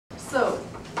So,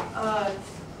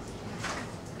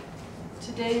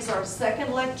 today's our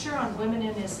second lecture on women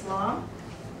in Islam.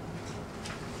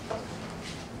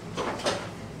 And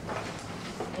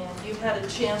you've had a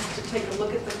chance to take a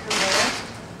look at the Qur'an.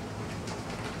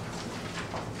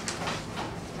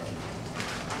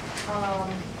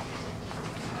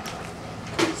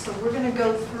 So we're going to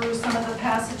go through some of the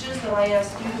passages that I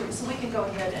asked you to, so we can go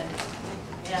ahead and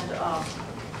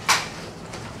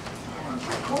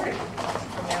record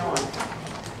from now on.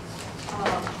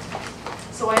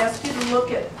 So I asked you to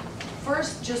look at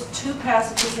first just two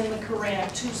passages in the Qur'an,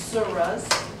 two surahs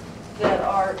that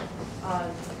are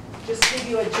just give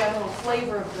you a general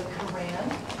flavor of the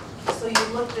Qur'an. So you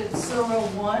looked at Surah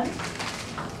 1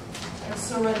 and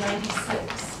Surah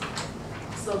 96.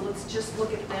 So let's just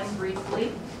look at them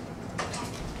briefly.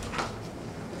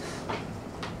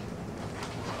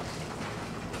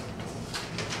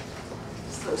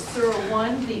 So Surah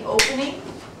 1, the opening,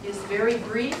 is very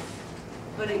brief,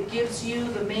 but it gives you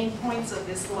the main points of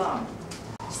Islam.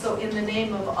 So in the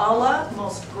name of Allah,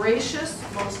 most gracious,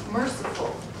 most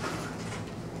merciful.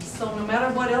 So no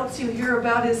matter what else you hear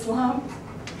about Islam,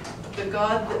 the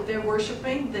God that they're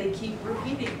worshiping, they keep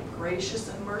repeating, gracious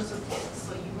and merciful.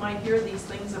 So you might hear these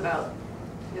things about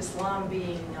Islam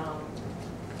being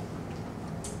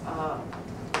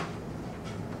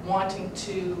wanting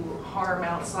to harm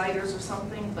outsiders or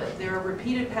something, but there are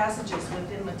repeated passages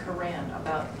within the Quran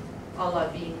about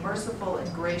Allah being merciful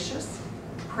and gracious.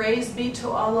 Praise be to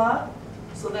Allah.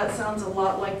 So that sounds a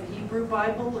lot like the Hebrew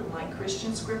Bible and like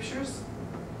Christian scriptures.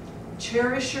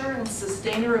 Cherisher and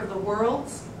sustainer of the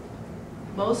worlds.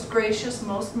 Most gracious,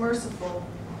 most merciful.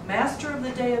 Master of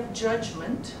the day of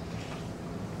judgment.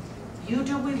 You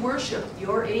do we worship,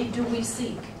 your aid do we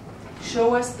seek.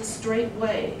 Show us the straight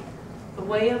way, the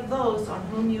way of those on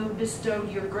whom you have bestowed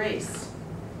your grace,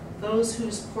 those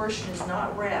whose portion is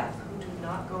not wrath, who do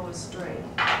not go astray.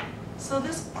 So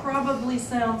this probably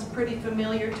sounds pretty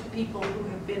familiar to people who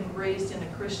have been raised in a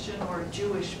Christian or a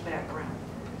Jewish background.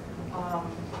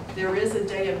 There is a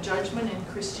day of judgment in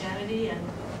Christianity, and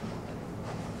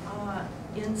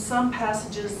in some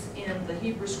passages in the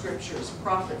Hebrew scriptures,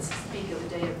 prophets speak of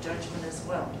a day of judgment as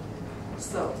well.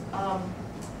 So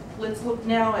let's look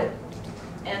now at,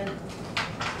 and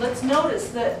let's notice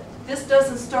that this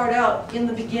doesn't start out in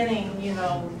the beginning, you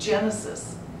know,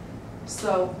 Genesis.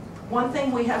 So one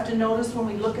thing we have to notice when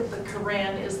we look at the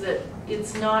Quran is that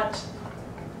it's not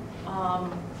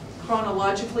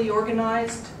chronologically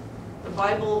organized. The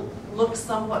Bible looks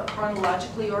somewhat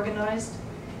chronologically organized.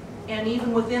 And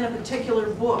even within a particular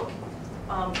book,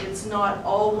 it's not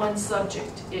all one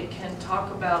subject. It can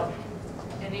talk about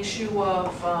an issue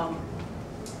of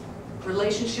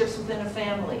relationships within a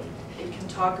family. It can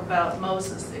talk about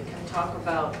Moses. It can talk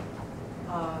about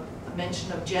a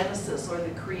mention of Genesis or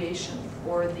the creation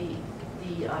or the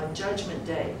judgment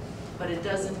day. But it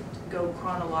doesn't go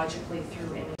chronologically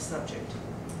through any subject.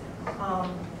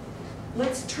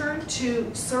 Let's turn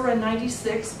to Surah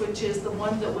 96, which is the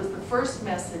one that was the first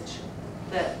message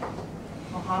that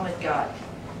Muhammad got.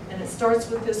 And it starts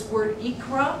with this word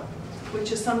Iqra,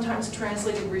 which is sometimes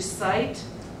translated recite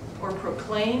or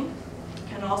proclaim.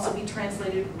 It can also be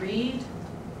translated read.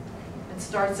 It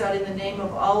starts out in the name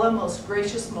of Allah, most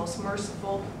gracious, most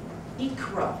merciful.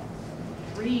 Iqra,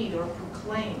 read or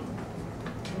proclaim.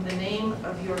 In the name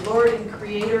of your Lord and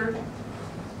Creator,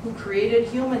 who created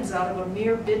humans out of a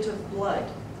mere bit of blood.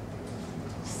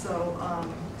 So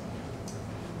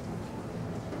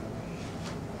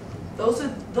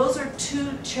those are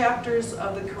two chapters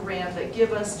of the Quran that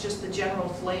give us just the general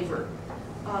flavor.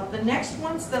 The next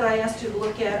ones that I asked you to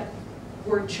look at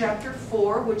were chapter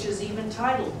 4, which is even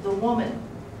titled The Woman.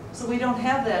 So we don't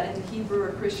have that in the Hebrew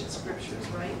or Christian scriptures,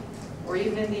 right? Or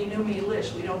even in the Enumi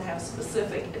Elish, we don't have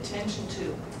specific attention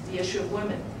to the issue of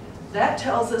women. That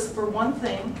tells us, for one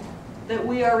thing, that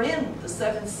we are in the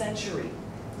 7th century.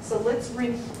 So let's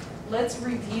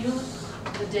review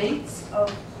the dates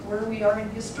of where we are in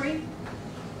history.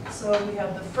 So we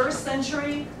have the 1st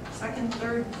century, 2nd,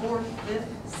 3rd, 4th, 5th,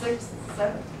 6th,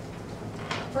 7th.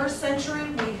 1st century,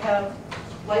 we have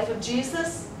life of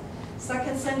Jesus.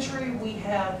 2nd century, we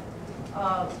have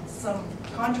some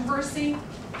controversy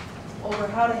over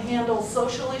how to handle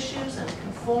social issues and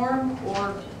conform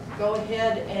or go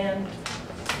ahead and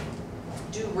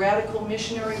do radical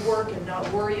missionary work and not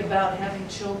worry about having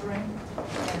children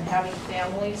and having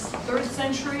families. 3rd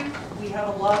century, we have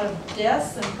a lot of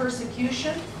deaths and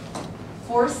persecution.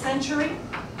 4th century,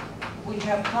 we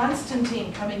have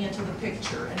Constantine coming into the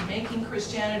picture and making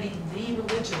Christianity the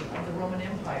religion of the Roman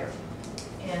Empire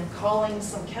and calling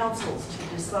some councils to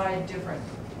decide different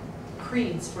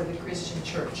creeds for the Christian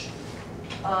church.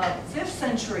 5th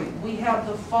century, we have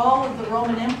the fall of the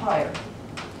Roman Empire.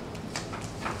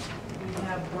 We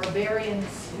have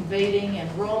barbarians invading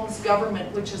and Rome's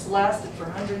government, which has lasted for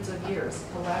hundreds of years,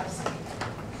 collapsing.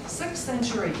 6th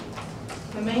century,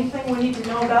 the main thing we need to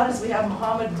know about is we have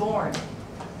Muhammad born.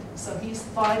 So he's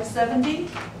 570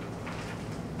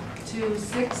 to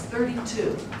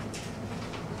 632.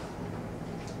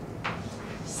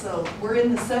 So we're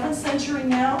in the 7th century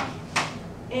now,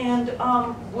 and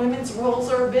women's roles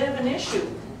are a bit of an issue.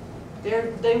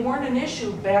 They weren't an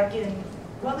issue back in,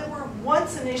 well, they were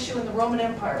once an issue in the Roman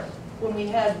Empire when we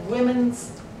had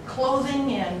women's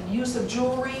clothing and use of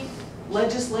jewelry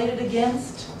legislated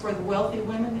against for the wealthy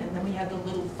women, and then we had the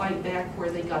little fight back where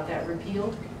they got that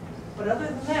repealed. But other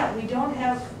than that, we don't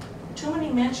have too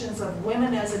many mentions of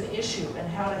women as an issue and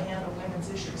how to handle women's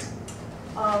issues.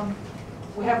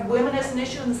 We have women as an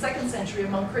issue in the 2nd century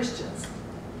among Christians.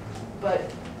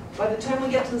 But by the time we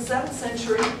get to the 7th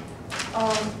century,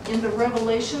 in the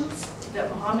revelations that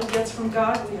Muhammad gets from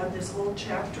God, we have this whole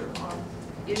chapter on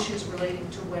issues relating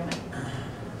to women.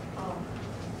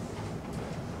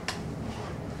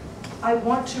 I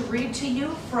want to read to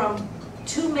you from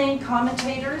 2 main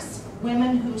commentators,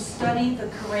 women who study the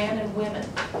Qur'an and women.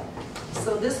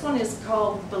 So this one is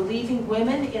called Believing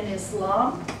Women in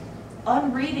Islam,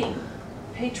 Unreading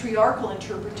Patriarchal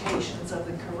Interpretations of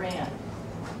the Qur'an.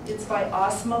 It's by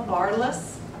Asma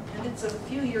Barlas, and it's a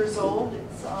few years old.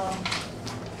 It's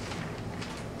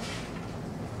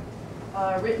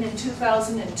written in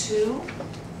 2002.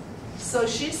 So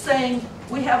she's saying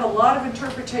we have a lot of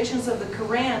interpretations of the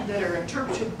Qur'an that are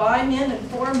interpreted by men and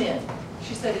for men.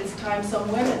 She said it's time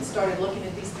some women started looking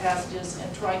at these passages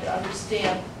and trying to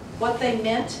understand what they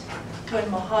meant when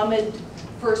Muhammad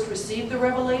first received the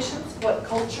revelations, what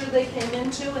culture they came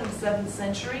into in the 7th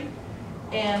century,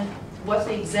 and what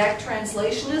the exact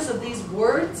translation is of these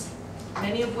words,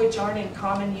 many of which aren't in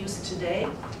common use today,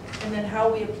 and then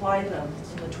how we apply them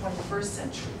in the 21st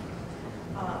century.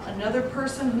 Another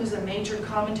person who's a major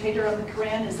commentator on the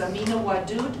Qur'an is Amina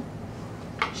Wadud.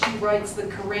 She writes The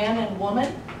Qur'an and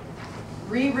Woman,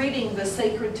 Rereading the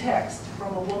Sacred Text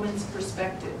from a Woman's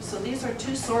Perspective. So these are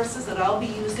 2 sources that I'll be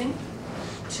using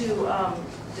to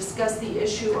discuss the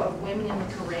issue of women in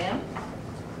the Qur'an.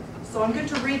 So I'm going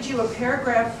to read you a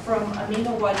paragraph from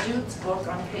Amina Wadud's book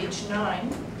on page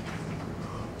 9.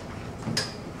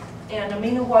 And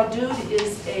Amina Wadud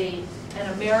is an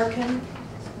American,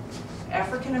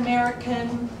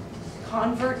 African-American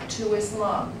convert to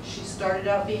Islam. She started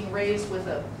out being raised with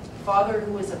a father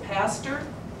who was a pastor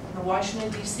in the Washington,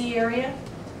 D.C. area.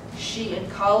 She, in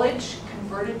college,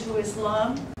 converted to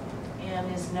Islam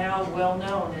and is now well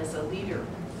known as a leader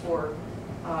for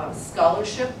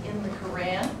scholarship in the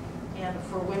Qur'an and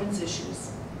for women's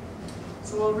issues.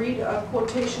 So I'll read a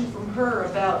quotation from her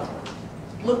about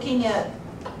looking at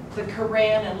the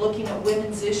Qur'an and looking at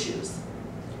women's issues.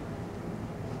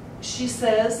 She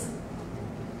says,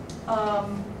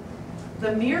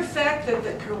 the mere fact that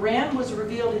the Qur'an was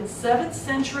revealed in 7th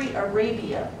century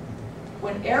Arabia,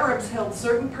 when Arabs held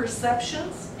certain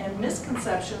perceptions and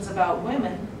misconceptions about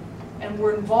women and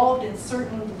were involved in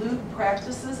certain lewd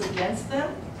practices against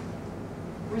them,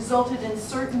 resulted in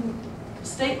certain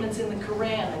statements in the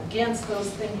Qur'an against those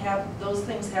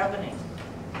things happening.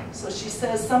 So she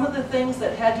says some of the things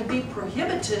that had to be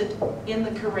prohibited in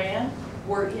the Qur'an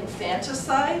were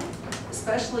infanticide,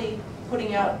 especially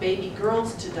putting out baby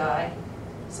girls to die.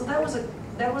 So that was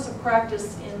a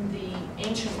practice in the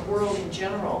ancient world in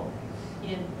general,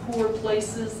 in poor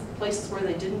places, places where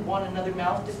they didn't want another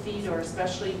mouth to feed, or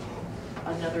especially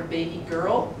another baby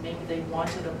girl. Maybe they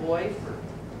wanted a boy for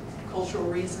cultural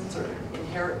reasons or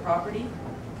inherit property.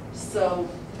 So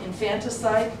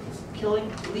infanticide,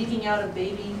 leaving out of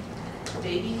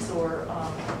babies or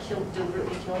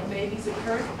deliberately killing babies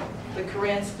occurred. The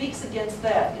Qur'an speaks against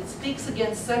that. It speaks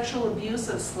against sexual abuse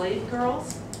of slave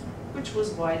girls, which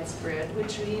was widespread,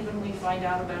 which we find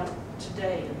out about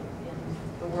today in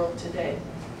the world today.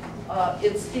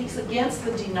 It speaks against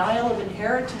the denial of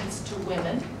inheritance to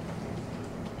women,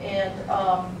 and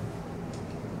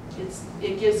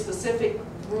it gives specific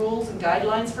rules and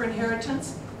guidelines for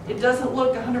inheritance. It doesn't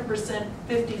look 100%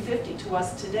 50-50 to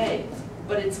us today,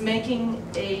 but it's making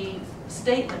a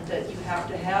statement that you have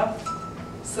to have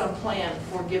some plan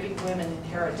for giving women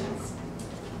inheritance.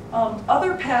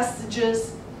 Other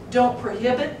passages don't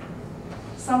prohibit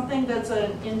something that's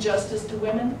an injustice to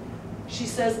women. She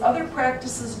says other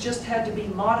practices just had to be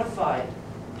modified.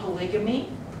 Polygamy,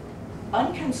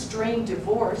 unconstrained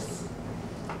divorce,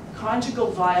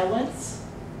 conjugal violence,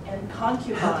 and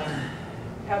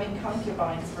having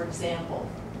concubines, for example.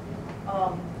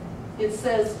 it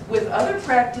says, with other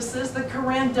practices, the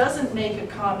Qur'an doesn't make a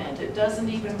comment. It doesn't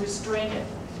even restrain it.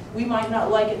 We might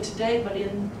not like it today, but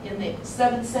in the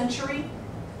 7th century,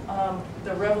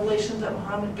 the revelation that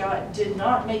Muhammad got did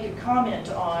not make a comment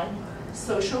on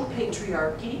social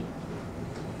patriarchy,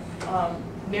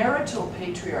 marital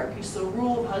patriarchy, so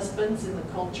rule of husbands in the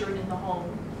culture and in the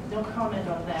home, no comment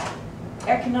on that.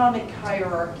 Economic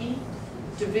hierarchy,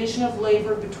 division of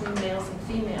labor between males and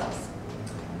females.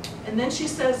 And then she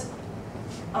says,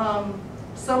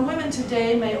 some women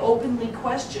today may openly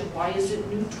question why is it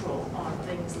neutral on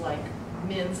things like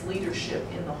men's leadership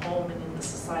in the home and in the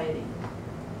society.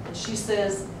 And she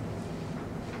says,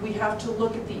 we have to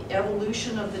look at the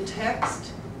evolution of the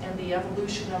text and the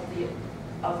evolution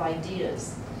of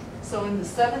ideas. So in the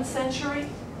 7th century,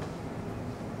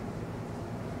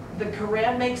 the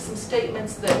Qur'an makes some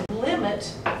statements that limit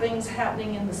things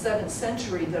happening in the 7th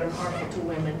century that are harmful to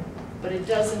women, but it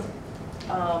doesn't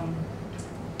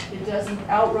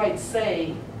outright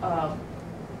say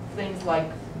things like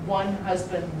one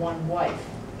husband, one wife.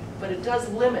 But it does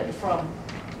limit from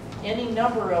any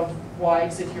number of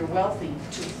wives if you're wealthy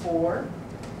to 4.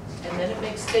 And then it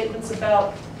makes statements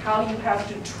about how you have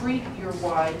to treat your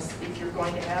wives if you're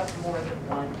going to have more than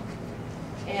one.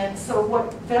 And so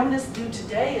what feminists do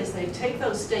today is they take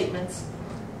those statements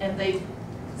and they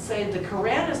say the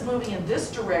Qur'an is moving in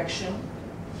this direction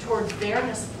toward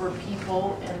fairness for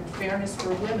people and fairness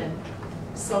for women.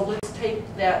 So let's take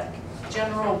that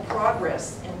general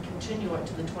progress and continue it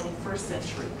to the 21st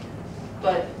century.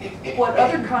 But what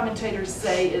other commentators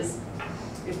say is,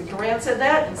 if the Qur'an said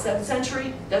that in the 7th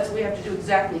century, that's what we have to do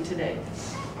exactly today.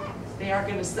 They aren't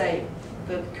going to say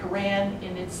the Qur'an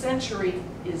in its century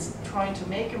is trying to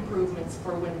make improvements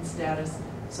for women's status,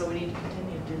 so we need to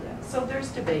continue to do that. So there's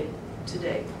debate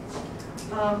today.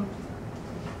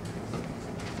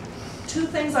 Two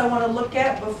things I want to look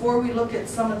at before we look at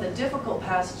some of the difficult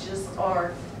passages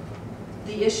are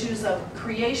the issues of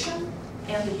creation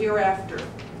and the hereafter.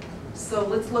 So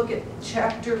let's look at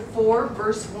chapter 4,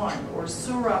 verse 1, or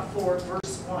Surah 4,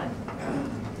 verse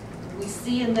 1. We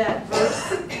see in that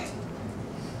verse,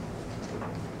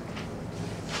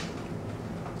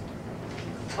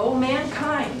 O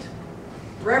mankind,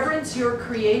 reverence your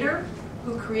Creator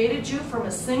who created you from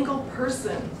a single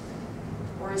person,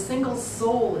 or a single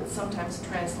soul, it's sometimes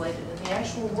translated. And the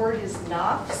actual word is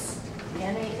nafs,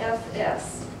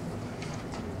 N-A-F-S.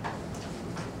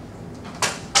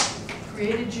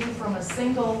 Created you from a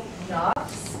single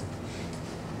nafs,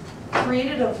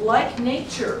 created of like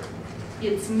nature,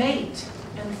 its mate,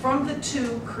 and from the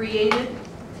two created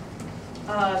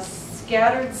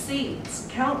scattered seeds,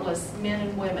 countless men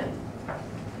and women.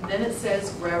 And then it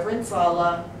says, reverence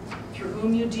Allah, through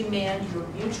whom you demand your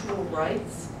mutual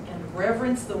rights, and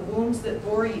reverence the wombs that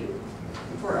bore you,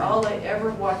 for Allah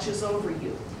ever watches over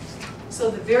you.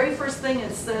 So the very first thing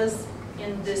it says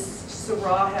in this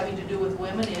surah having to do with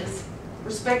women is,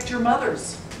 respect your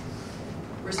mothers,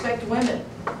 respect women.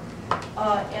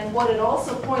 And what it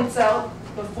also points out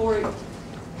before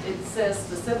it says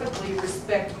specifically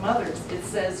respect mothers, it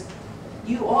says,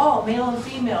 you all, male and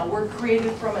female, were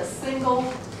created from a single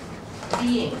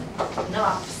being,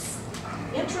 nafs.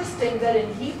 Interesting that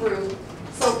in Hebrew,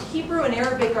 so Hebrew and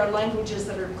Arabic are languages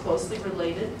that are closely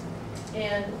related,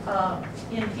 and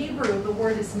in Hebrew the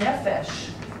word is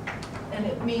nefesh, and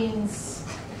it means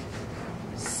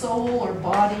soul or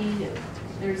body.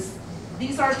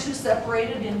 These are two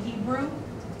separated in Hebrew,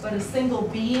 but a single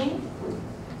being.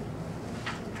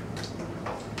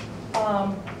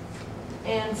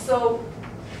 And so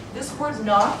this word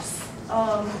nafs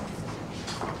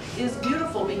is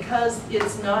beautiful because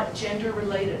it's not gender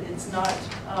related. It's not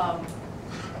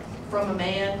from a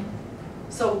man.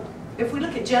 So if we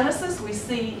look at Genesis, we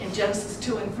see in Genesis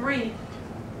 2 and 3,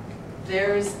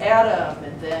 there's Adam,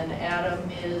 and then Adam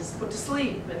is put to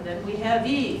sleep, and then we have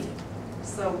Eve.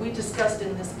 So we discussed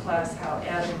in this class how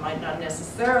Adam might not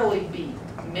necessarily be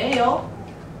male.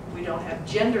 We don't have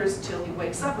genders till he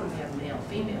wakes up, and we have male,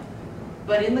 female.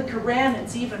 But in the Qur'an,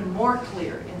 it's even more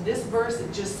clear. In this verse,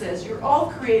 it just says, you're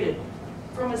all created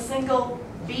from a single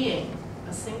being,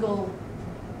 a single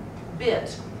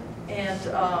bit, and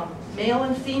male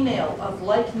and female of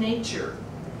like nature.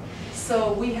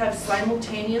 So we have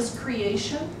simultaneous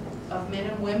creation of men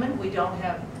and women. We don't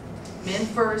have men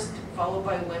first, followed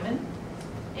by women.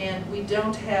 And we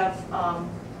don't have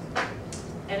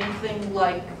anything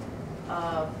like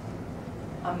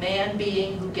a man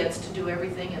being who gets to do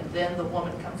everything and then the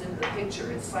woman comes into the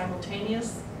picture. It's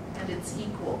simultaneous and it's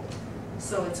equal.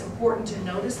 So it's important to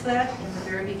notice that in the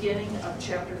very beginning of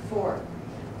chapter 4.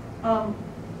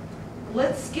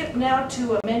 Let's skip now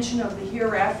to a mention of the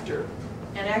hereafter.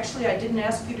 And actually, I didn't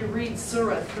ask you to read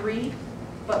Surah 3,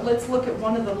 but let's look at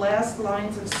one of the last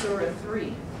lines of Surah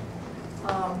 3.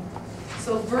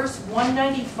 So verse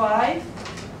 195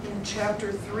 in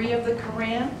chapter 3 of the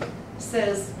Qur'an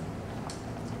says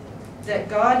that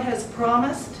God has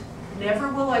promised, "Never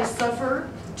will I suffer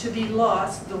to be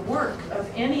lost the work of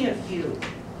any of you,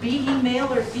 be he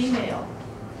male or female.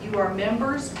 You are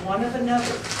members one of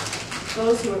another.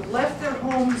 Those who have left their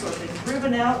homes or been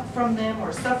driven out from them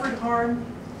or suffered harm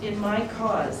in my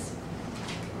cause.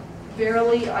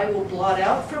 Verily, I will blot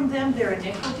out from them their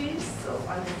iniquities, so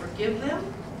I will forgive them,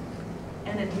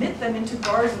 and admit them into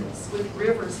gardens with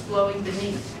rivers flowing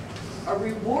beneath. A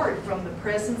reward from the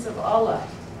presence of Allah,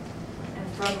 and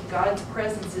from God's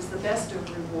presence is the best of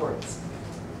rewards."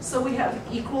 So we have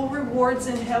equal rewards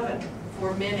in heaven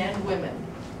for men and women.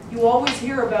 You always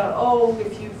hear about, oh,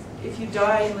 if you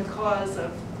die in the cause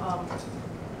of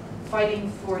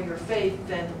fighting for your faith,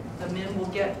 then the men will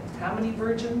get how many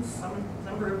virgins? Some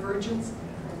number of virgins.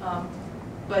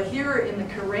 But here in the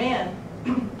Quran,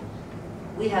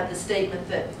 we have the statement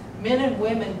that men and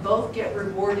women both get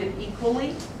rewarded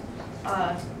equally.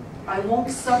 I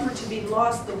won't suffer to be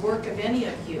lost the work of any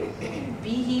of you, be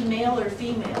he male or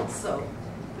female. So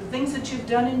the things that you've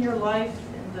done in your life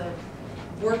and the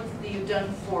work that you've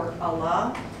done for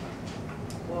Allah,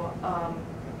 well,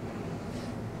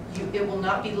 it will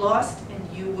not be lost,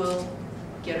 and you will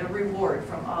get a reward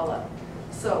from Allah.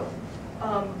 So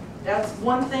that's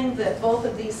one thing that both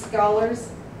of these scholars,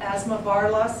 Asma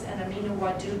Barlas and Amina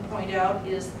Wadud, point out,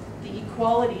 is the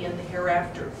equality in the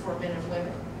hereafter for men and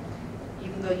women,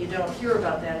 even though you don't hear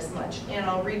about that as much. And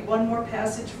I'll read one more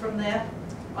passage from that,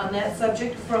 on that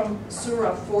subject, from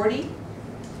Surah 40,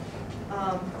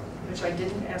 which I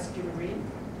didn't ask you to read.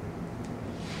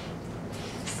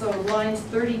 So lines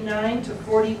 39 to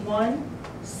 41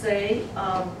 say,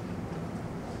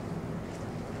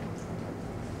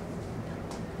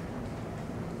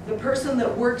 the person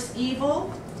that works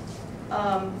evil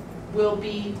will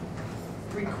be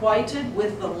requited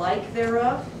with the like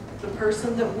thereof. The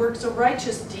person that works a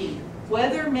righteous deed,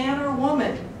 whether man or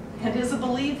woman, and is a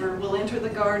believer, will enter the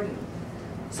garden.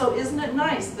 So isn't it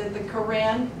nice that the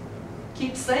Quran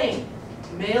keeps saying,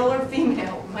 male or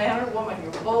female, man or woman,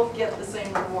 you both get the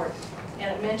same reward.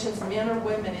 And it mentions men or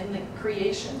women in the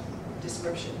creation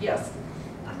description. Yes?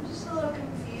 I'm just a little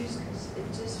confused because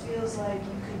it just feels like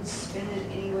you could spin it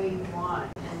any way you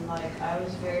want. And like, I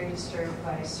was very disturbed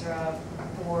by Surah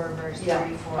 4, verse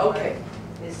 34. Okay.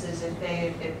 This is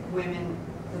if women,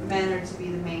 the men are to be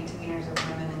the maintainers of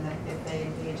women, and that if they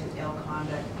engage in ill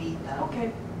conduct, beat them.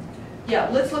 Okay. Yeah,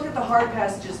 let's look at the hard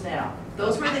passages now.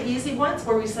 Those were the easy ones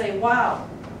where we say, wow,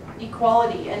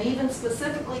 equality, and even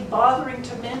specifically bothering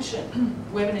to mention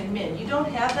women and men. You don't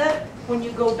have that when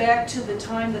you go back to the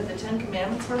time that the Ten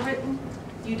Commandments were written.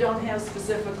 You don't have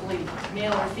specifically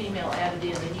male or female added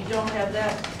in, and you don't have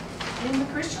that in the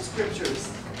Christian scriptures.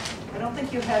 I don't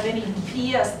think you have any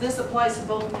P.S. This applies to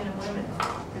both men and women,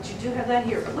 but you do have that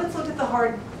here. But let's look at the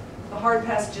hard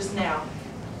passages now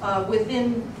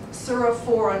within Surah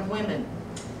 4 on women.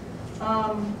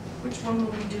 Which one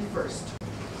will we do first?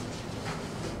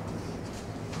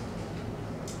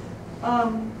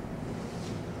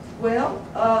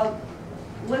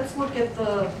 Let's look at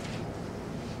the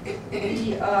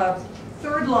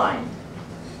third line.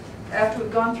 After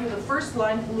we've gone through the first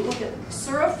line, we'll look at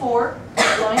Surah 4,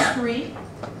 line 3,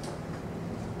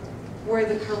 where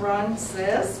the Quran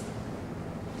says,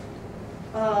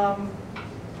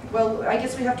 well, I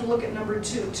guess we have to look at number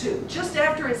 2 too. Just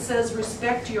after it says,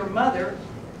 respect your mother,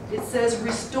 it says,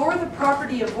 restore the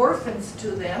property of orphans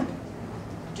to them.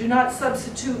 Do not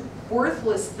substitute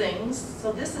worthless things.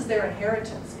 So this is their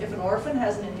inheritance. If an orphan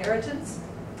has an inheritance,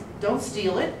 don't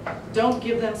steal it. Don't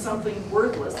give them something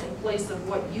worthless in place of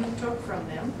what you took from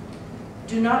them.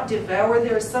 Do not devour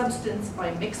their substance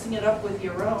by mixing it up with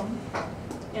your own.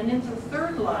 And in the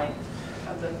third line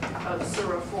of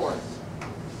Surah 4,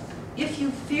 if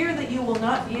you fear that you will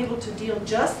not be able to deal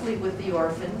justly with the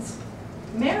orphans,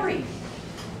 marry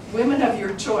women of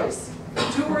your choice,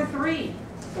 2 or 3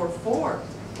 or 4.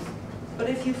 But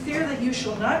if you fear that you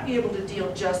shall not be able to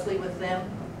deal justly with them,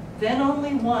 then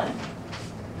only one.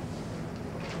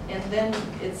 And then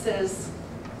it says,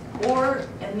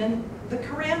 and then the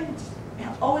Quran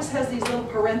always has these little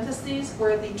parentheses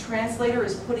where the translator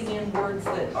is putting in words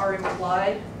that are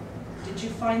implied. Did you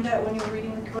find that when you were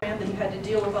reading the Quran, that you had to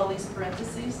deal with all these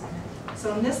parentheses?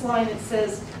 So in this line it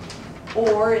says,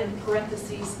 or in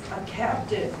parentheses, a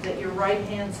captive that your right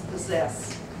hands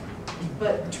possess.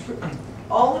 But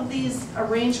all of these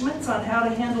arrangements on how to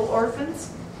handle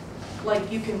orphans, like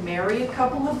you can marry a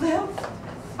couple of them,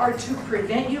 are to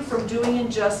prevent you from doing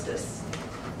injustice.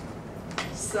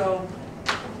 So,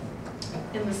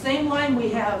 in the same line we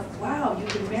have, wow, you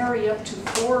can marry up to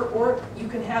 4, or you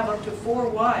can have up to 4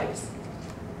 wives.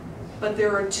 But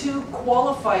there are 2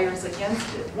 qualifiers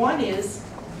against it. One is,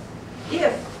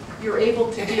 if you're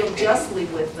able to deal justly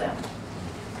with them.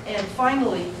 And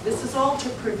finally, this is all to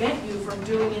prevent you from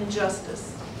doing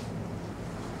injustice.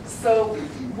 So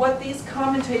what these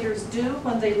commentators do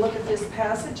when they look at this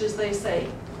passage is they say,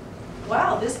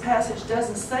 wow, this passage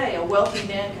doesn't say a wealthy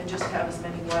man can just have as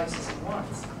many wives as he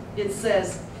wants. It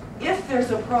says, if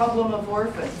there's a problem of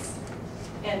orphans,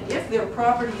 and if their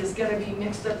property is going to be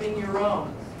mixed up in your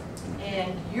own,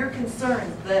 and you're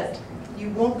concerned that you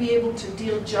won't be able to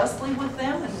deal justly with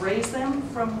them and raise them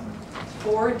from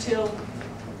 4 till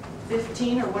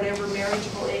 15 or whatever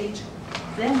marriageable age,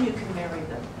 then you can marry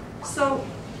them. So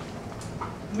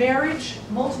marriage,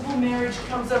 multiple marriage,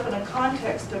 comes up in a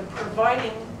context of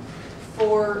providing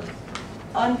for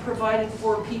unprovided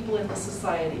for people in the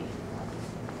society.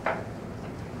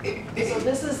 So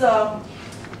this is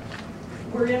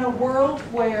we're in a world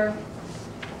where,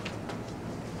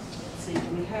 let's see,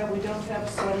 we don't have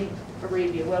Saudi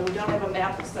Arabia. Well, we don't have a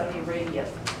map of Saudi Arabia,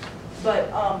 but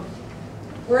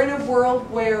we're in a world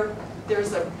where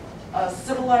there's a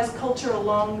civilized culture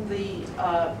along the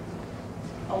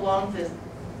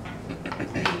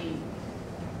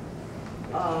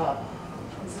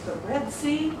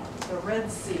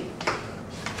Red Sea,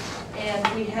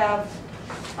 and we have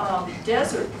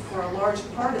desert for a large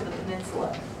part of the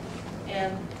peninsula,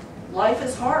 and life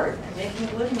is hard, and making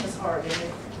a living is hard,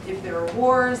 and if there are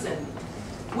wars and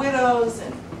widows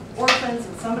and orphans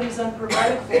and somebody's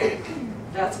unprovided for,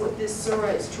 that's what this surah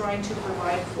is trying to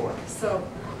provide for. So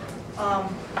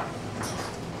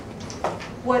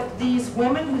what these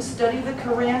women who study the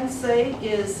Qur'an say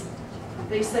is,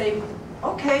 they say,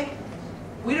 okay,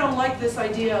 we don't like this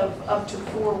idea of up to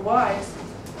 4 wives,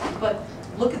 but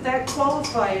look at that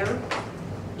qualifier.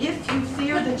 If you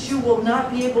fear that you will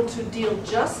not be able to deal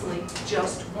justly,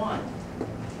 just 1.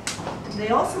 And they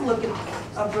also look at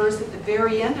a verse at the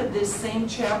very end of this same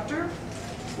chapter,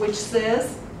 which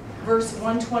says, verse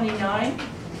 129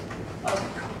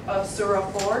 of Surah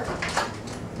 4,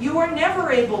 you are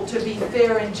never able to be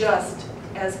fair and just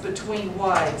as between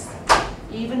wives,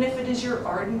 even if it is your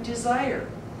ardent desire.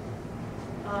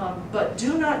 But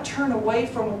do not turn away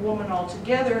from a woman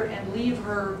altogether and leave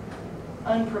her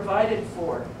unprovided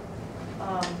for.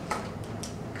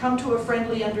 Come to a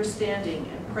friendly understanding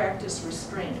and practice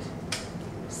restraint.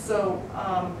 So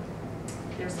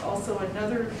there's also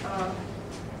another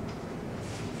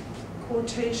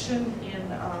quotation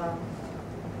in,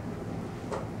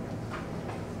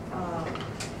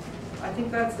 I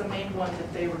think that's the main one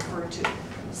that they refer to.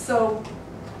 So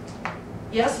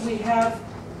yes, we have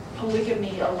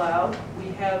polygamy allowed, we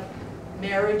have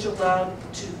marriage allowed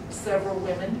to several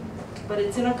women, but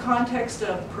it's in a context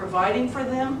of providing for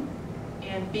them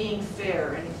and being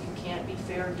fair, and if you can't be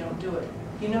fair, don't do it.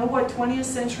 You know what 20th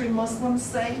century Muslims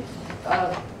say?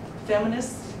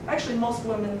 Feminists, actually most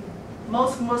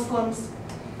Muslims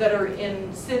that are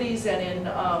in cities and in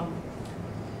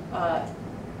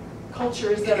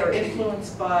cultures that are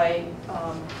influenced by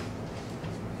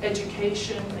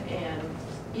education and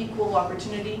equal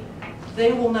opportunity,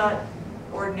 they will not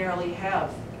ordinarily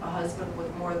have a husband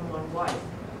with more than 1 wife.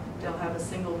 They'll have a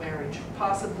single marriage,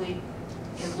 possibly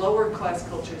in lower class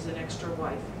cultures an extra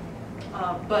wife.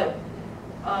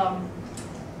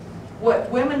 What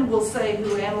women will say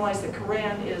who analyze the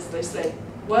Qur'an is, they say,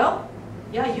 well,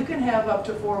 yeah, you can have up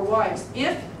to 4 wives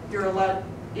if you're allowed,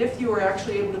 if you are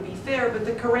actually able to be fair, but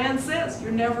the Qur'an says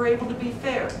you're never able to be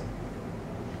fair.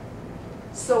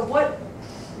 So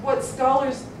what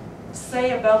scholars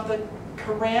say about the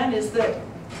Qur'an is that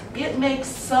it makes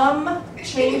some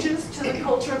changes to the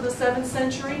culture of the 7th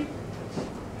century,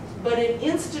 but it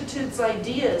institutes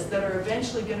ideas that are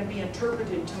eventually going to be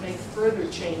interpreted to make further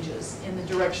changes in the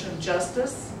direction of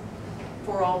justice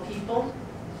for all people.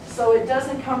 So it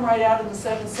doesn't come right out in the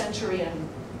 7th century and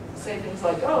say things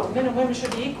like, oh, men and women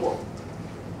should be equal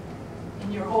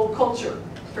in your whole culture.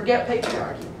 Forget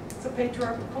patriarchy. It's a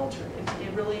patriarchal culture.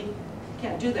 It really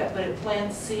can't do that, but it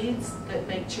plants seeds that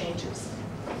make changes.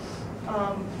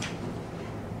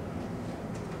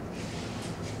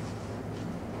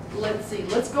 Let's see,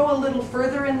 let's go a little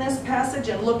further in this passage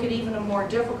and look at even a more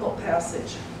difficult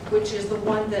passage, which is the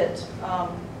one that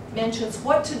mentions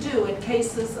what to do in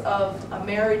cases of a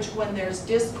marriage when there's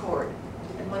discord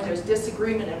and when there's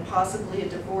disagreement and possibly a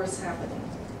divorce happening.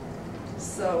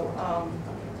 So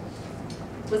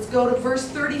let's go to verse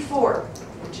 34,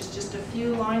 which is just a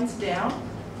few lines down.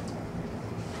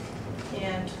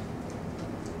 And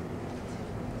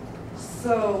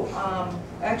So,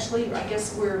 actually, I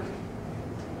guess we're,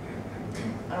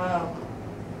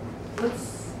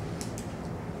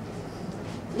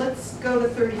 let's go to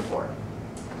 34.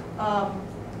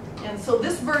 And so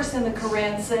this verse in the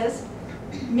Qur'an says,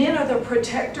 men are the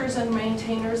protectors and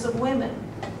maintainers of women,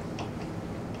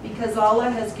 because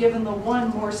Allah has given the one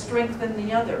more strength than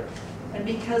the other, and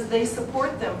because they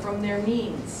support them from their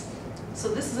means. So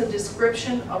this is a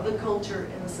description of the culture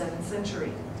in the 7th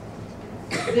century.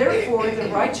 Therefore, the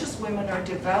righteous women are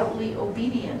devoutly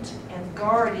obedient and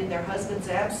guard in their husband's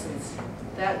absence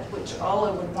that which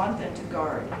Allah would want them to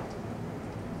guard.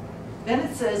 Then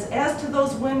it says, as to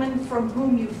those women from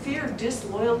whom you fear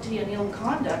disloyalty and ill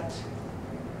conduct,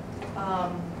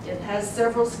 it has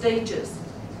several stages.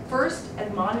 First,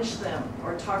 admonish them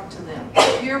or talk to them.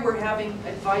 Here we're having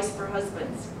advice for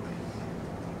husbands.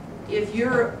 If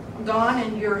you're gone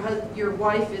and your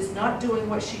wife is not doing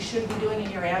what she should be doing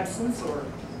in your absence, or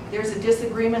there's a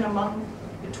disagreement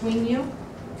between you,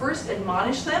 first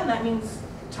admonish them. That means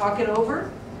talk it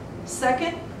over.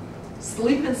 Second,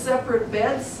 sleep in separate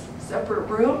beds, separate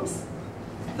rooms.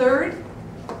 Third,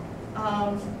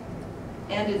 and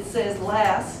it says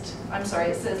last,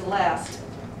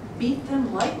 beat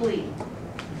them lightly.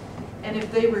 And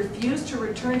if they refuse to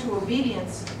return to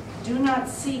obedience, do not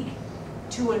seek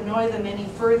to annoy them any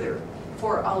further,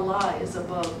 for Allah is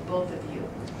above both of you.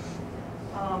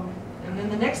 And then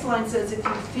the next line says, if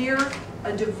you fear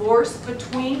a divorce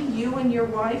between you and your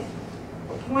wife,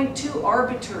 appoint 2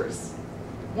 arbiters,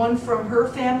 one from her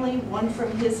family, one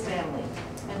from his family,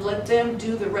 and let them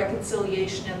do the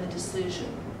reconciliation and the decision.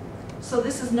 So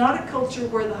this is not a culture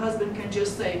where the husband can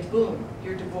just say, boom,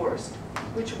 you're divorced,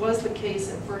 which was the case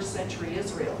in 1st century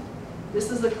Israel. This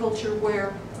is a culture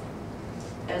where,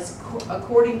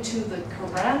 according to the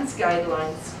Qur'an's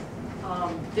guidelines,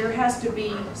 there has to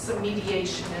be some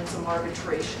mediation and some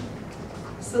arbitration.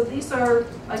 So these are,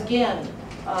 again,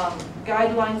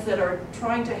 guidelines that are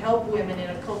trying to help women in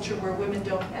a culture where women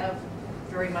don't have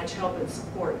very much help and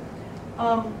support.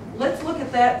 Let's look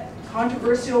at that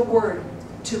controversial word,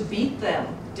 to beat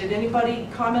them. Did anybody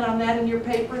comment on that in your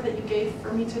paper that you gave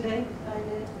for me today? I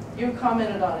did. You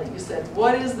commented on it. You said,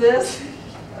 what is this?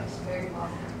 That's very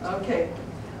long. Okay.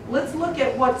 Let's look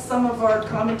at what some of our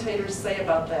commentators say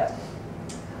about that.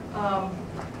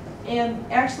 And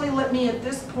actually, let me at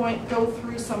this point go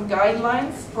through some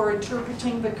guidelines for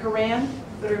interpreting the Quran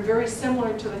that are very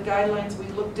similar to the guidelines we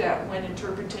looked at when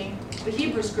interpreting the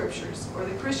Hebrew scriptures or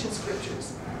the Christian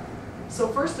scriptures. So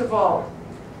first of all,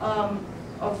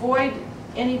 avoid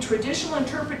any traditional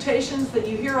interpretations that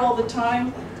you hear all the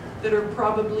time that are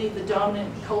probably the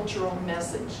dominant cultural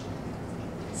message.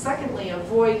 Secondly,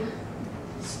 avoid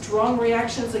strong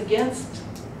reactions against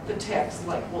the text,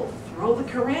 like, well, throw the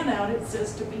Quran out, it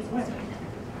says to beat women.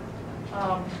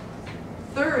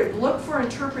 Third, look for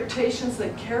interpretations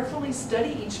that carefully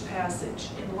study each passage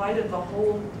in light of the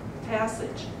whole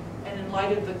passage and in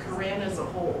light of the Quran as a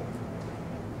whole.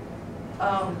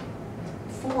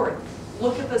 Fourth,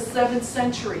 look at the 7th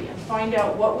century and find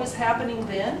out what was happening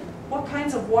then, what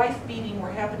kinds of wife beating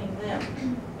were happening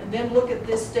then, and then look at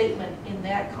this statement in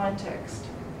that context.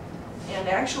 And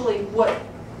actually what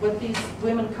these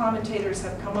women commentators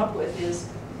have come up with is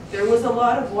there was a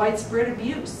lot of widespread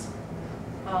abuse,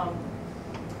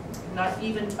 not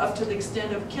even up to the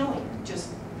extent of killing,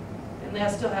 and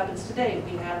that still happens today.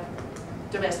 We have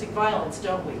domestic violence,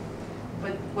 don't we?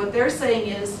 But what they're saying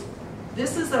is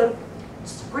this is a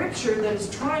scripture that is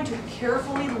trying to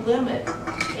carefully limit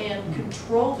and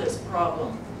control this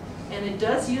problem. And it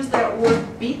does use that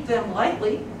word, beat them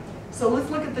lightly. So let's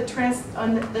look at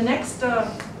the next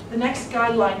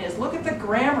guideline is, look at the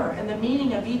grammar and the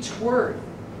meaning of each word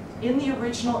in the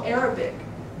original Arabic.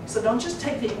 So don't just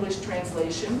take the English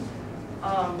translation.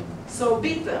 So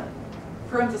beat them,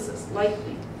 parenthesis,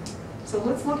 lightly. So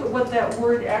let's look at what that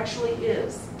word actually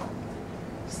is.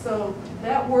 So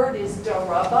that word is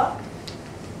daraba.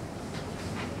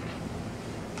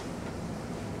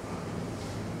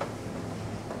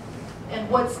 And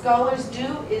what scholars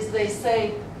do is they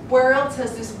say, where else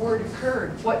has this word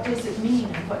occurred? What does it mean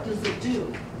and what does it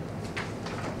do?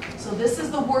 So this is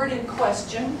the word in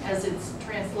question as it's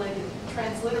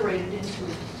transliterated into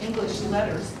English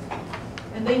letters.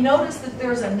 And they notice that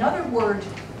there's another word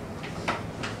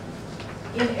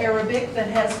in Arabic that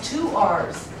has 2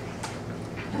 R's.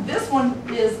 And this one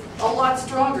is a lot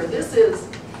stronger. This is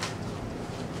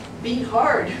beat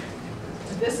hard.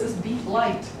 And this is beat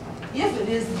light, if it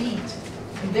is beat.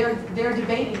 And they're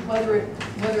debating whether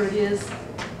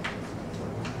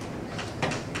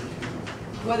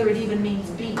it even means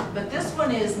beat. But this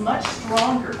one is much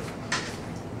stronger.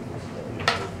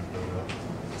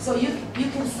 So you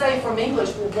can say from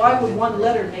English, well, why would one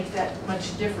letter make that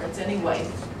much difference anyway?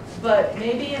 But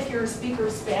maybe if you're a speaker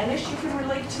of Spanish, you can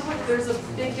relate to it. There's a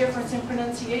big difference in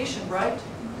pronunciation, right?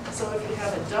 So if you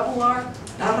have a double R,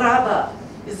 daraba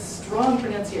is a strong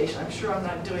pronunciation. I'm sure I'm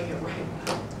not doing it right.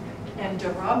 And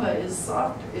daraba is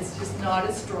softer. It's just not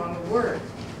as strong a word.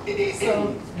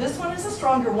 So this one is a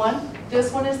stronger one.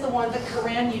 This one is the one that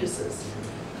Qur'an uses.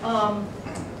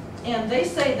 And they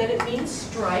say that it means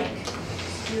strike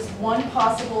is one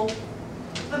possible,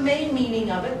 the main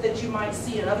meaning of it that you might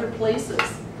see in other places.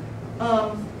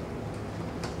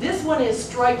 This one is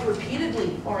strike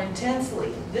repeatedly or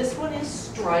intensely. This one is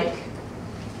strike.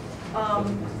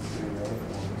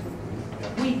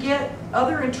 We get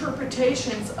other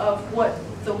interpretations of what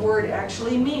the word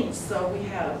actually means. So we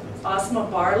have Asma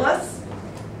Barlas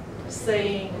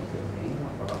saying,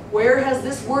 where has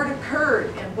this word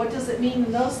occurred and what does it mean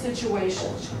in those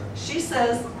situations? She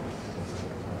says,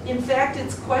 in fact,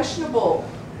 it's questionable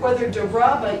whether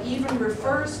daraba even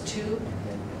refers to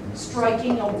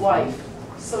striking a wife.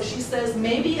 So she says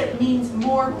maybe it means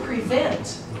more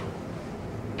prevent.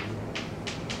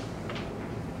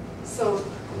 So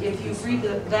if you read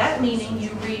that meaning, you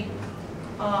read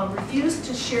refuse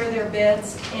to share their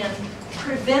beds and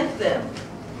prevent them.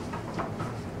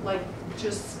 Like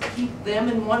just keep them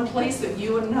in one place and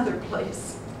you in another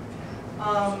place.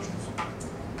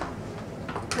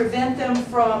 Prevent them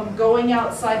from going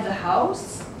outside the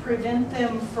house. Prevent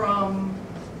them from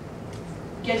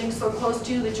getting so close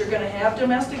to you that you're going to have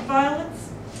domestic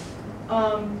violence.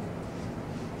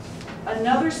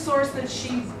 Another source that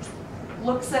she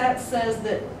looks at says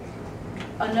that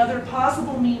another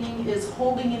possible meaning is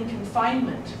holding in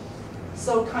confinement.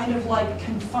 So kind of like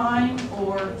confine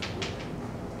or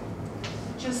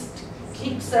just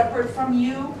keep separate from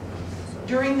you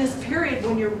during this period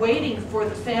when you're waiting for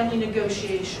the family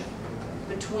negotiation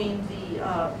between the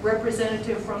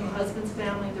representative from the husband's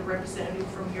family and the representative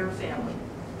from your family.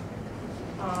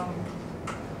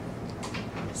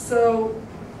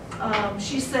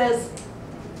 She says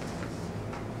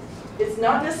it's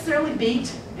not necessarily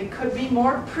beat, it could be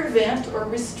more prevent or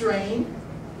restrain,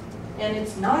 and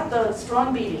it's not the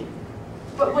strong beating.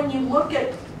 But when you look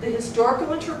at the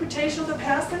historical interpretation of the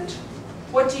passage,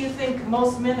 what do you think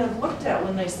most men have looked at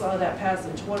when they saw that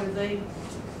passage? What did they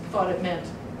thought it meant?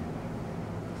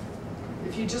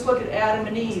 If you just look at Adam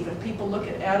and Eve, and people look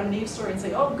at Adam and Eve's story and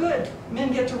say, oh good,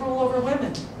 men get to rule over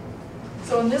women.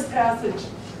 So in this passage,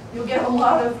 you'll get a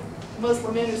lot of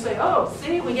Muslim men who say, oh,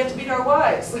 see, we get to beat our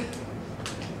wives.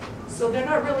 So they're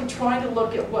not really trying to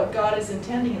look at what God is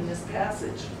intending in this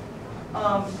passage.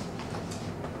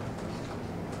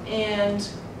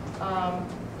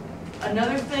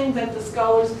 Another thing that the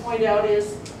scholars point out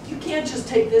is you can't just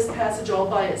take this passage all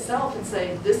by itself and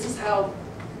say this is how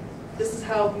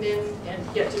men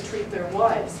get to treat their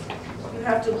wives. You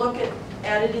have to look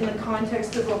at it in the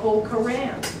context of the whole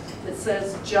Qur'an that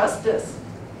says justice,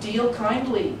 deal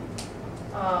kindly,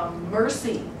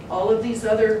 mercy, all of these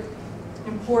other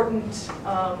important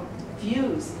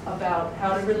views about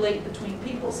how to relate between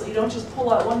people. So you don't just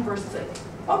pull out one verse and say,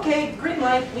 okay, green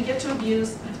light, we get to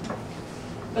abuse.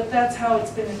 But that's how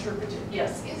it's been interpreted.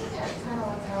 Yes? Isn't that kind of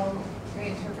like how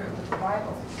they interpret with the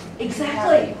Bible?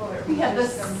 Exactly. We have the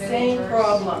same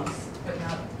problems. But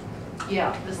not.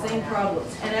 Yeah, the same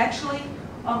problems. And actually,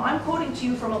 I'm quoting to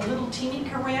you from a little teeny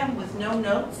Qur'an with no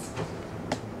notes.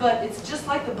 But it's just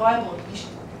like the Bible.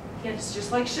 It's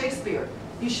just like Shakespeare.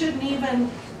 You shouldn't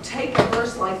even take a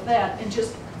verse like that and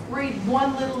just read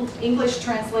one little English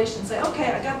translation and say,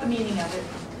 okay, I got the meaning of it.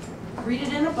 Read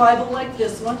it in a Bible like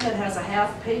this one that has a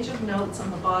half page of notes on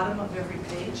the bottom of every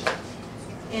page.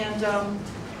 And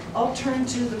I'll turn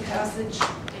to the passage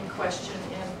in question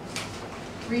and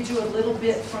read you a little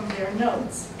bit from their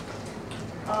notes.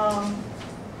 Well,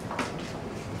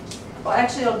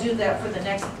 actually, I'll do that for the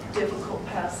next difficult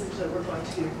passage that we're going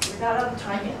to do. We're not out of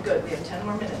time yet. Good, we have 10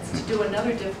 more minutes to do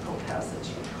another difficult passage.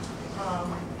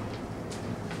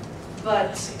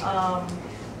 Let's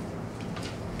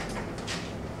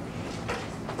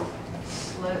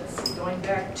see, going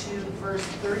back to verse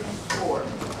 34.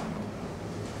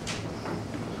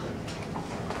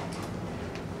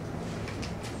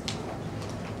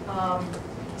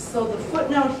 So the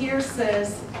footnote here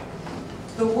says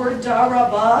the word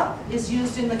daraba is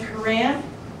used in the Quran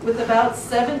with about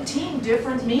 17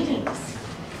 different meanings,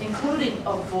 including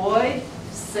avoid,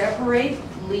 separate,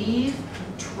 leave,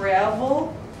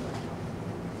 travel.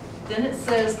 Then it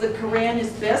says the Quran is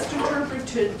best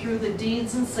interpreted through the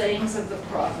deeds and sayings of the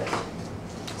Prophet.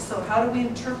 So how do we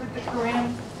interpret the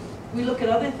Quran? We look at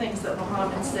other things that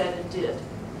Muhammad said and did.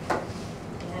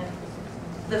 And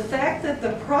The fact that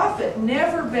the prophet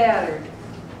never battered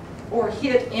or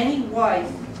hit any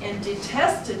wife and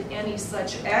detested any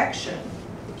such action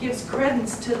gives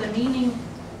credence to the meaning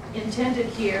intended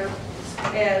here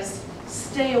as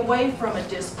stay away from a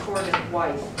discordant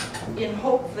wife, in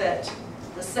hope that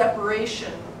the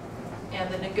separation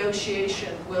and the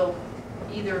negotiation will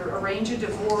either arrange a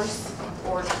divorce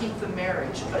or keep the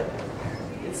marriage. But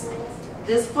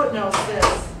this footnote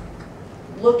says,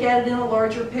 look at it in a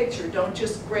larger picture. Don't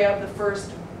just grab the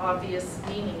first obvious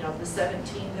meaning of the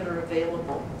 17 that are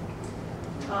available.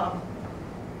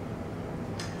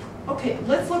 Okay,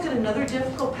 let's look at another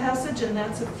difficult passage, and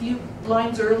that's a few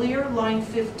lines earlier, line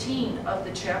 15 of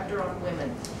the chapter on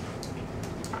women.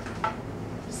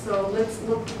 So let's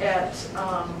look at,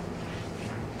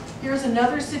 here's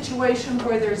another situation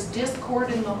where there's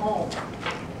discord in the home.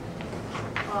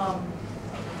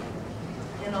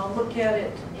 And I'll look at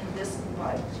it in this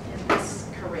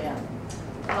Qur'an.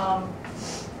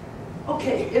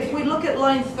 Okay, if we look at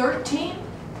line 13,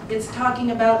 it's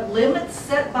talking about limits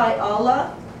set by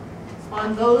Allah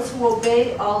on those who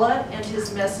obey Allah and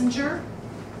His Messenger.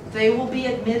 They will be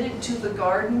admitted to the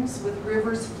gardens with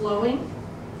rivers flowing.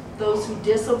 Those who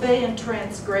disobey and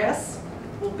transgress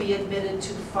will be admitted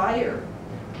to fire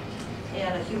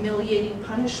and a humiliating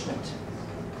punishment.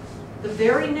 The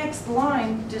very next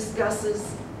line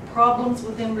discusses problems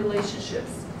within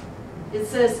relationships. It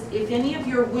says, if any of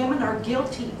your women are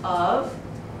guilty of,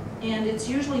 and it's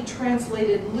usually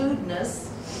translated lewdness,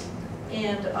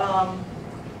 and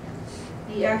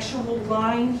the actual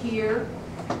line here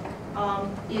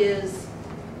is,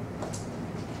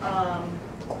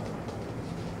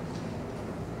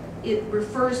 it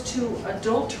refers to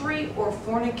adultery or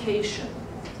fornication.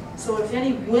 So if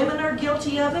any women are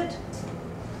guilty of it,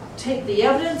 take the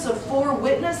evidence of 4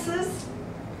 witnesses,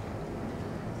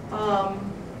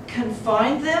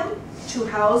 confine them to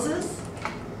houses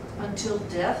until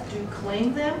death do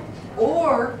claim them,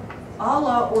 or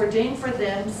Allah ordain for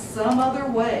them some other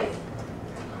way.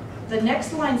 The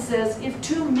next line says, if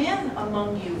 2 men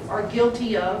among you are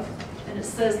guilty of, and it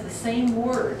says the same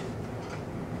word,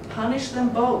 punish them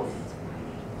both.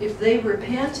 If they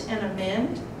repent and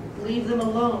amend, leave them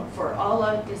alone, for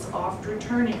Allah is oft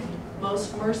returning,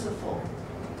 most merciful.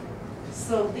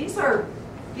 So these are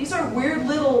weird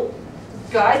little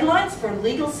guidelines for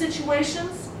legal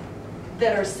situations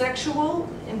that are sexual,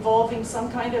 involving some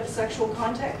kind of sexual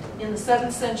contact in the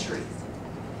 7th century.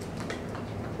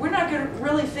 We're not going to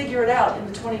really figure it out in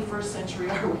the 21st century,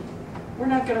 are we? We're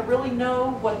not going to really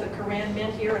know what the Qur'an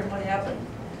meant here and what happened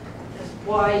and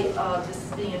why this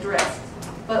is being addressed.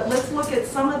 But let's look at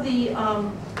some of the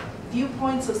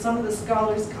viewpoints of some of the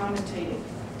scholars commentating.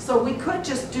 So we could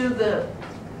just do the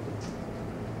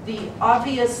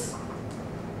obvious,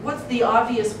 what's the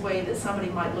obvious way that somebody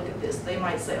might look at this? They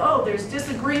might say, oh, there's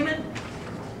disagreement,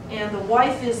 and the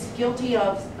wife is guilty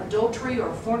of adultery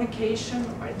or fornication.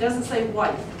 It doesn't say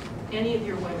wife, any of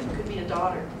your women, it could be a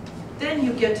daughter. Then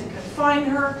you get to confine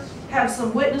her, have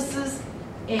some witnesses,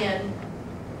 and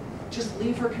just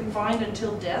leave her confined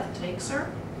until death takes her.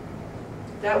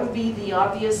 That would be the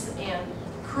obvious and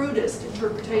crudest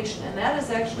interpretation, and that has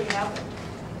actually happened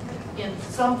in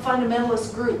some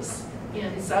fundamentalist groups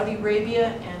in Saudi Arabia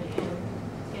and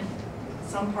in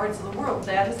some parts of the world.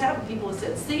 That has happened. People have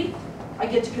said, see, I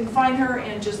get to confine her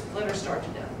and just let her starve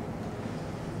to death.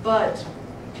 But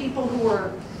people who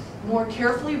are more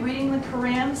carefully reading the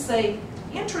Qur'an say,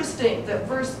 interesting that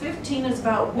verse 15 is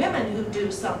about women who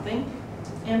do something,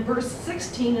 and verse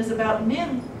 16 is about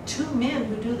men, 2 men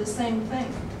who do the same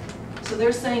thing. So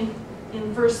they're saying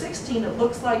in verse 16 it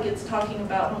looks like it's talking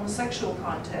about homosexual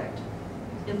contact.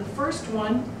 In the first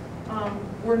one,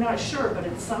 we're not sure, but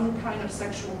it's some kind of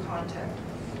sexual contact.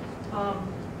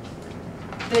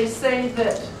 They say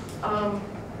that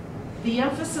the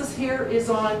emphasis here is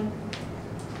on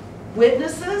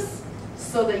witnesses,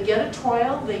 so they get a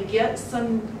trial, they get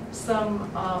some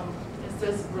it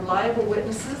says reliable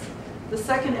witnesses. The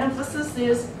second emphasis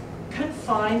is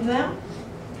confine them,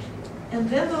 and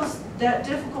then that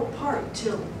difficult part,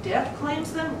 till death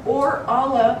claims them or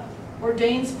Allah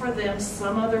ordains for them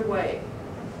some other way.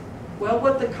 Well,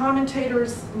 what the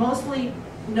commentators mostly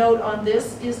note on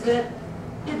this is that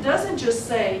it doesn't just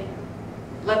say,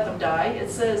 let them die. It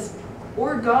says,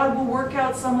 or God will work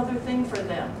out some other thing for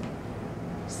them.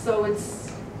 So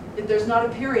there's not a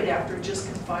period after just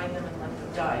confine them and let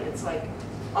them die. It's like,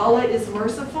 Allah is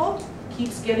merciful,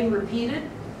 keeps getting repeated,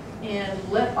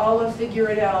 and let Allah figure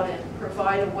it out and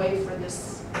provide a way for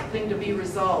this thing to be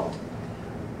resolved.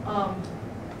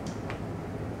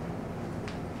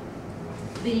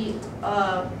 The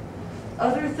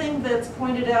other thing that's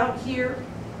pointed out here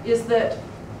is that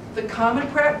The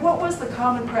what was the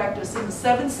common practice in the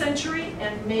 7th century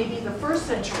and maybe the 1st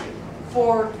century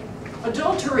for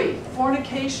adultery,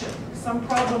 fornication, some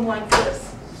problem like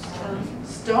this?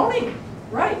 Stoning,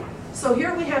 right. So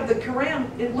here we have the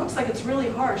Qur'an. It looks like it's really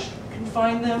harsh.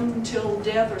 Confine them until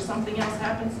death or something else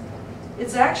happens.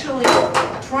 It's actually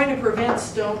trying to prevent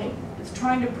stoning. It's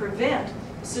trying to prevent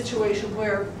a situation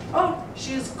where, oh,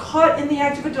 she is caught in the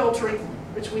act of adultery,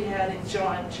 which we had in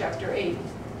John chapter 8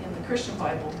 in the Christian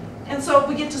Bible. And so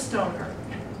we get to stone her.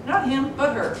 Not him,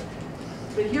 but her.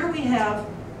 But here we have,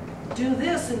 do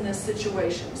this in this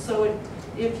situation. So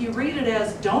if you read it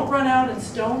as, don't run out and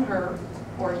stone her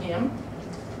or him,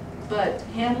 but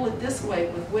handle it this way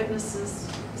with witnesses.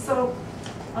 So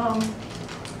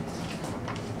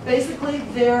basically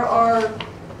there are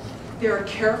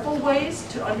careful ways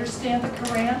to understand the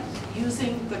Qur'an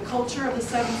using the culture of the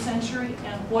 7th century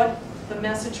and what the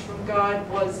message from God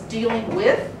was dealing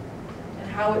with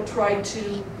and how it tried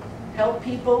to help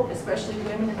people, especially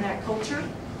women in that culture,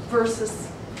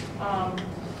 versus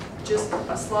just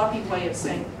a sloppy way of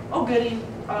saying, oh goody,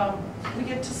 we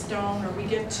get to stone or we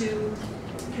get to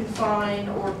confine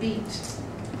or beat.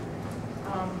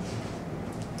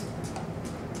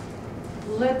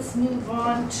 Let's move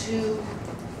on to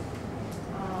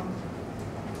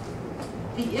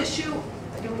the issue.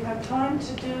 Do we have time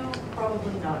to do?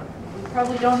 Probably not. We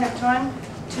probably don't have time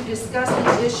to discuss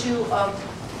the issue of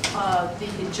the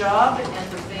hijab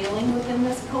and the veiling within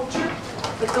this culture.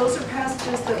 But those are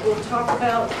passages that we'll talk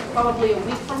about probably a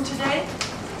week from today,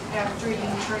 after you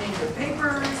turn in your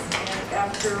papers and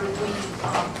after we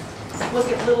look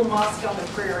at Little Mosque on the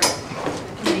Prairie,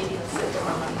 the Canadian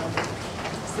sitcom.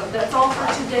 So that's all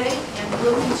for today, and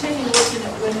we'll continue looking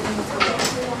at women in the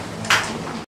Quran.